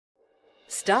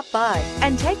Stop by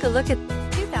and take a look at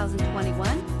 2021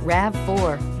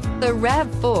 RAV4. The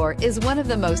RAV4 is one of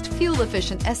the most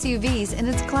fuel-efficient SUVs in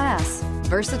its class.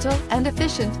 Versatile and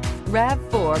efficient,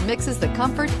 RAV4 mixes the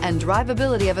comfort and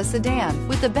drivability of a sedan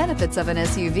with the benefits of an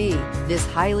SUV. This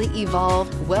highly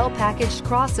evolved, well-packaged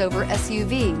crossover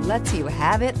SUV lets you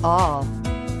have it all.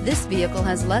 This vehicle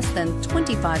has less than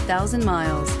 25,000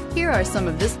 miles. Here are some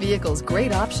of this vehicle's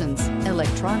great options: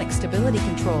 electronic stability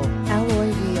control,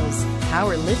 alloy wheels,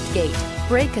 power liftgate,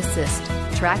 brake assist,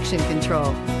 traction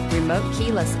control, remote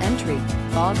keyless entry,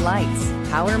 fog lights,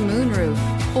 power moonroof,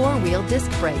 four-wheel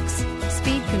disc brakes,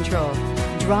 speed control.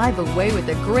 Drive away with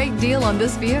a great deal on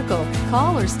this vehicle.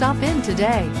 Call or stop in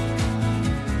today.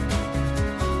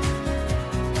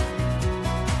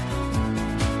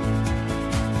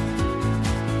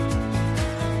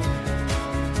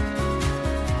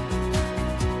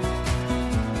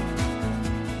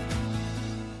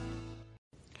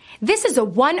 This is a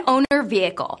one-owner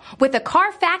vehicle with a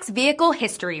CARFAX Vehicle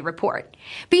History Report.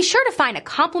 Be sure to find a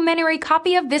complimentary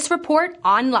copy of this report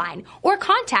online or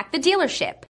contact the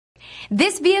dealership.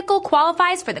 This vehicle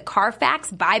qualifies for the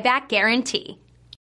CARFAX Buyback Guarantee.